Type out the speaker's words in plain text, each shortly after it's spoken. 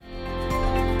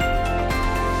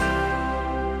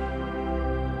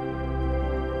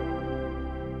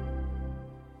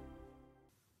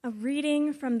A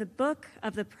reading from the book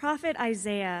of the prophet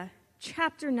Isaiah,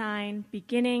 chapter 9,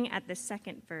 beginning at the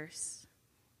 2nd verse.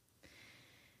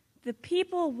 The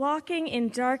people walking in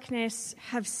darkness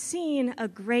have seen a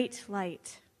great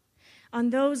light. On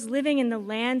those living in the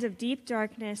land of deep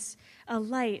darkness, a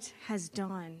light has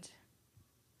dawned.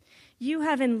 You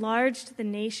have enlarged the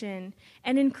nation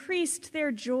and increased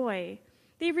their joy.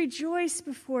 They rejoice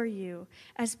before you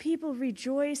as people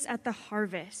rejoice at the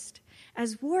harvest,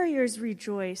 as warriors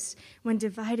rejoice when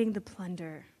dividing the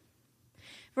plunder.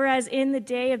 For as in the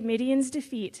day of Midian's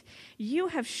defeat, you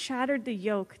have shattered the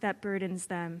yoke that burdens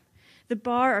them, the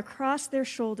bar across their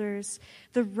shoulders,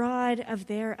 the rod of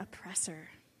their oppressor.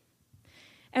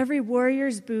 Every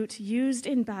warrior's boot used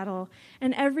in battle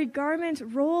and every garment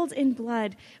rolled in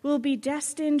blood will be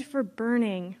destined for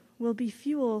burning, will be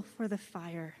fuel for the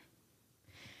fire.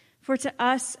 For to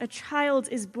us a child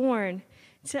is born,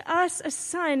 to us a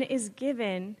son is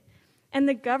given, and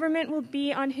the government will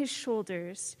be on his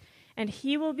shoulders, and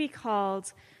he will be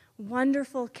called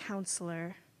Wonderful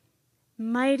Counselor,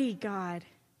 Mighty God,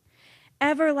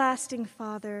 Everlasting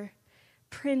Father,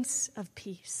 Prince of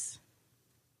Peace.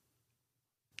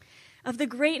 Of the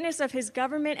greatness of his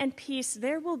government and peace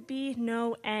there will be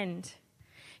no end.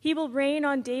 He will reign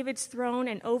on David's throne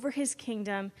and over his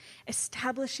kingdom,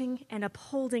 establishing and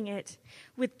upholding it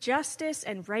with justice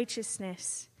and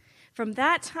righteousness. From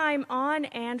that time on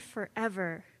and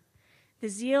forever, the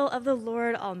zeal of the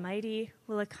Lord Almighty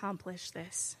will accomplish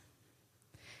this.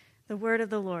 The word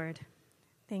of the Lord.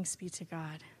 Thanks be to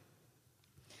God.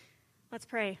 Let's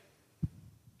pray.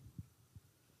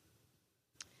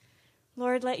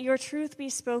 Lord, let your truth be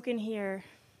spoken here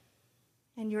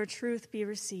and your truth be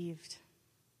received.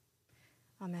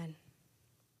 Amen.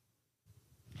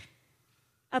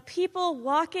 A people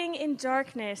walking in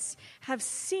darkness have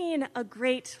seen a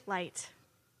great light.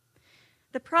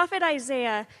 The prophet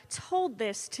Isaiah told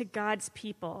this to God's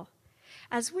people.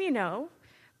 As we know,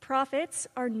 prophets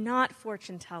are not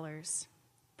fortune tellers.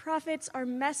 Prophets are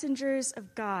messengers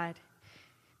of God.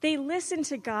 They listen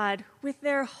to God with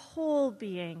their whole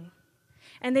being,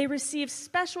 and they receive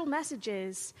special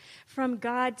messages from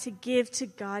God to give to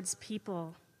God's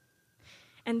people.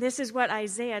 And this is what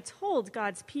Isaiah told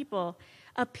God's people.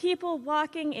 A people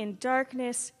walking in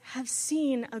darkness have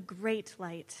seen a great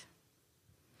light.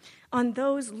 On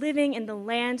those living in the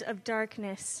land of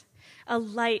darkness, a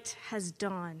light has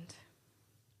dawned.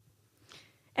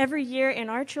 Every year in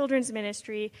our children's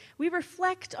ministry, we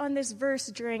reflect on this verse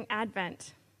during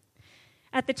Advent.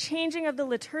 At the changing of the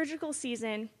liturgical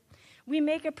season, we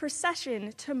make a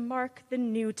procession to mark the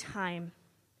new time.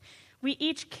 We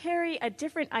each carry a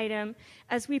different item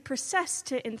as we process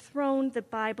to enthrone the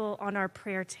Bible on our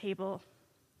prayer table.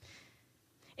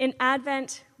 In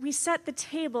Advent, we set the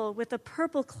table with a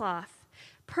purple cloth,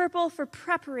 purple for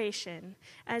preparation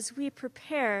as we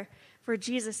prepare for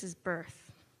Jesus'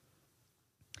 birth.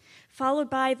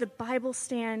 Followed by the Bible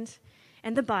stand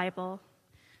and the Bible,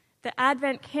 the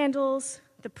Advent candles,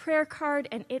 the prayer card,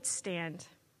 and its stand.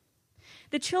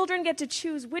 The children get to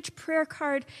choose which prayer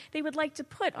card they would like to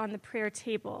put on the prayer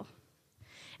table.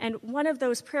 And one of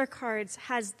those prayer cards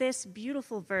has this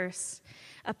beautiful verse: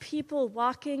 a people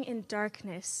walking in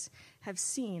darkness have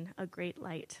seen a great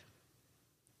light.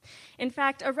 In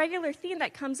fact, a regular theme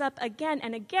that comes up again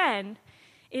and again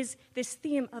is this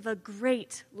theme of a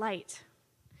great light.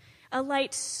 A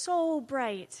light so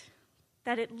bright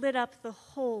that it lit up the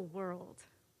whole world.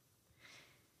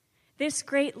 This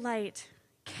great light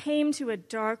came to a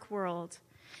dark world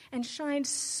and shined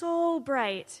so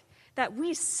bright that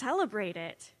we celebrate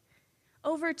it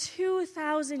over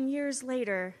 2,000 years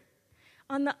later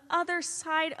on the other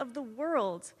side of the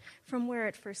world from where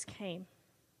it first came.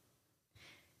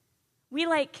 We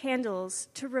light candles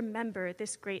to remember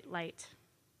this great light.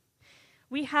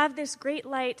 We have this great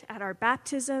light at our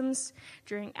baptisms,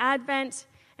 during Advent,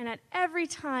 and at every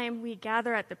time we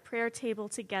gather at the prayer table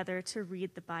together to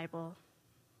read the Bible.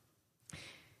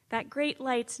 That great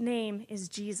light's name is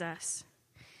Jesus.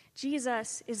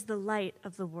 Jesus is the light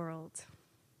of the world.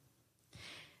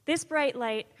 This bright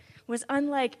light was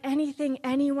unlike anything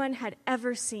anyone had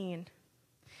ever seen.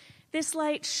 This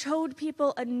light showed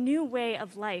people a new way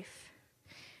of life.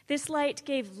 This light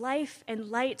gave life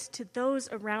and light to those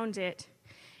around it,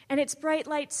 and its bright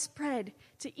light spread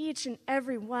to each and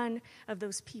every one of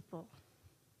those people.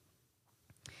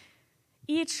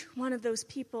 Each one of those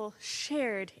people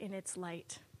shared in its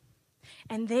light.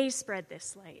 And they spread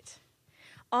this light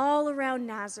all around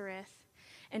Nazareth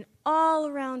and all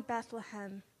around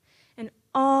Bethlehem and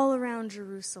all around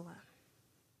Jerusalem.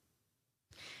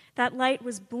 That light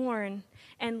was born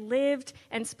and lived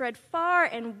and spread far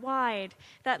and wide.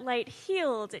 That light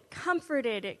healed, it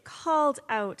comforted, it called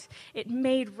out, it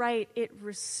made right, it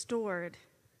restored.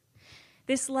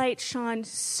 This light shone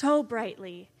so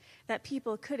brightly that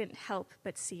people couldn't help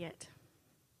but see it.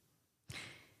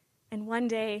 And one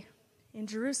day in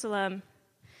Jerusalem,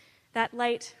 that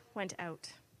light went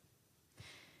out.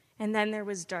 And then there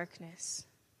was darkness.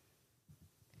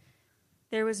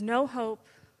 There was no hope,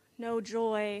 no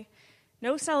joy,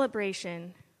 no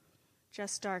celebration,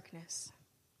 just darkness.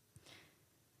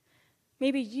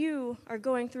 Maybe you are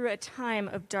going through a time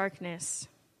of darkness,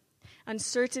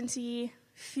 uncertainty,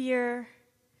 fear,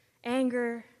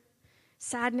 anger,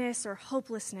 sadness, or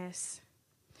hopelessness.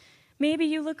 Maybe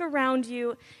you look around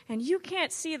you and you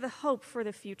can't see the hope for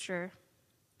the future.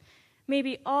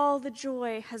 Maybe all the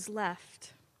joy has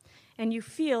left and you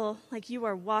feel like you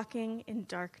are walking in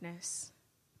darkness.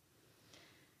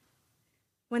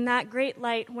 When that great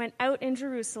light went out in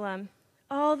Jerusalem,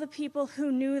 all the people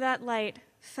who knew that light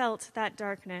felt that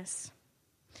darkness.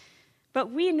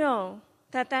 But we know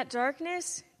that that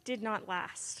darkness did not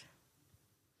last.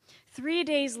 3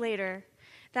 days later,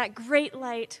 that great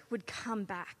light would come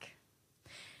back.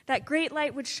 That great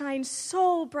light would shine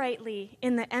so brightly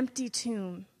in the empty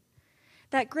tomb.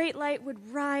 That great light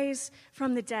would rise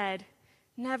from the dead,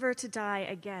 never to die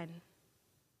again.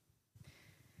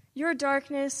 Your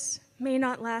darkness may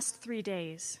not last 3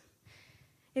 days.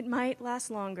 It might last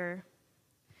longer.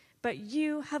 But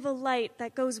you have a light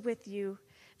that goes with you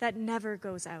that never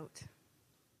goes out.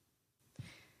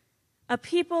 A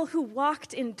people who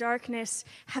walked in darkness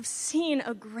have seen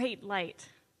a great light.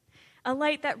 A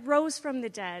light that rose from the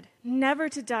dead, never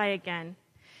to die again.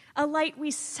 A light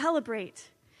we celebrate.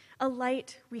 A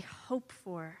light we hope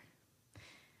for.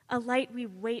 A light we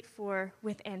wait for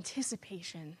with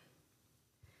anticipation.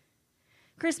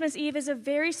 Christmas Eve is a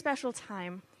very special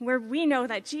time where we know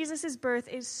that Jesus' birth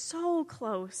is so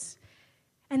close,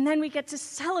 and then we get to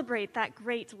celebrate that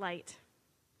great light.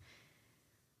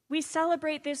 We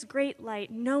celebrate this great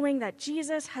light knowing that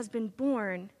Jesus has been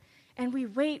born, and we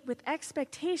wait with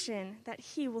expectation that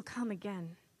he will come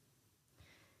again.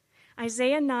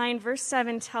 Isaiah 9, verse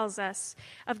 7 tells us,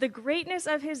 "Of the greatness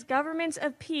of his government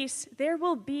of peace there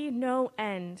will be no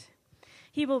end.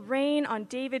 He will reign on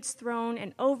David's throne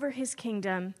and over his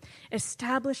kingdom,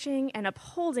 establishing and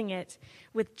upholding it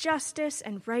with justice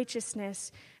and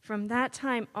righteousness from that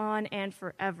time on and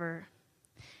forever.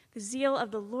 The zeal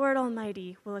of the Lord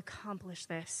Almighty will accomplish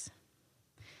this."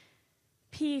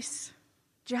 Peace,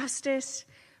 justice,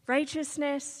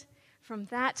 righteousness from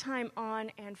that time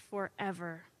on and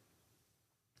forever.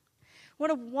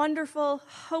 What a wonderful,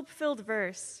 hope-filled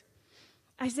verse.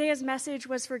 Isaiah's message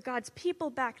was for God's people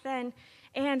back then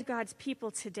and God's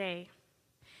people today.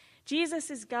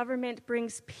 Jesus' government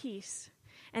brings peace,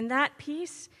 and that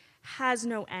peace has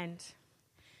no end.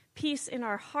 Peace in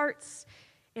our hearts,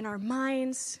 in our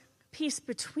minds, peace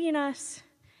between us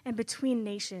and between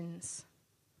nations.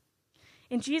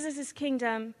 In Jesus'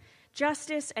 kingdom,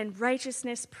 justice and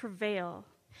righteousness prevail.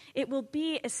 It will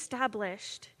be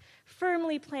established,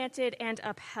 firmly planted and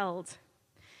upheld,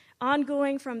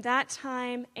 ongoing from that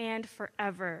time and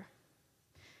forever.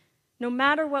 No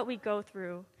matter what we go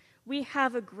through, we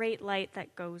have a great light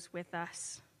that goes with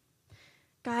us,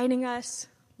 guiding us,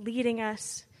 leading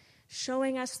us,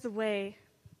 showing us the way,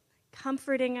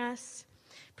 comforting us,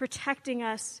 protecting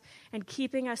us, and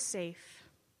keeping us safe.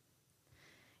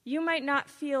 You might not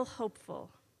feel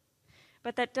hopeful,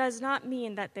 but that does not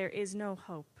mean that there is no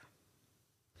hope.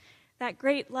 That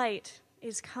great light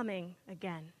is coming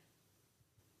again.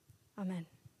 Amen.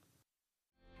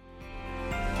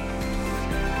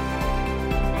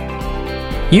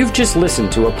 You've just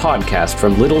listened to a podcast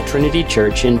from Little Trinity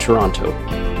Church in Toronto.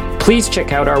 Please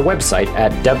check out our website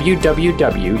at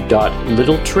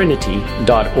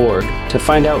www.littletrinity.org to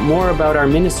find out more about our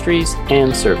ministries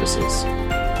and services.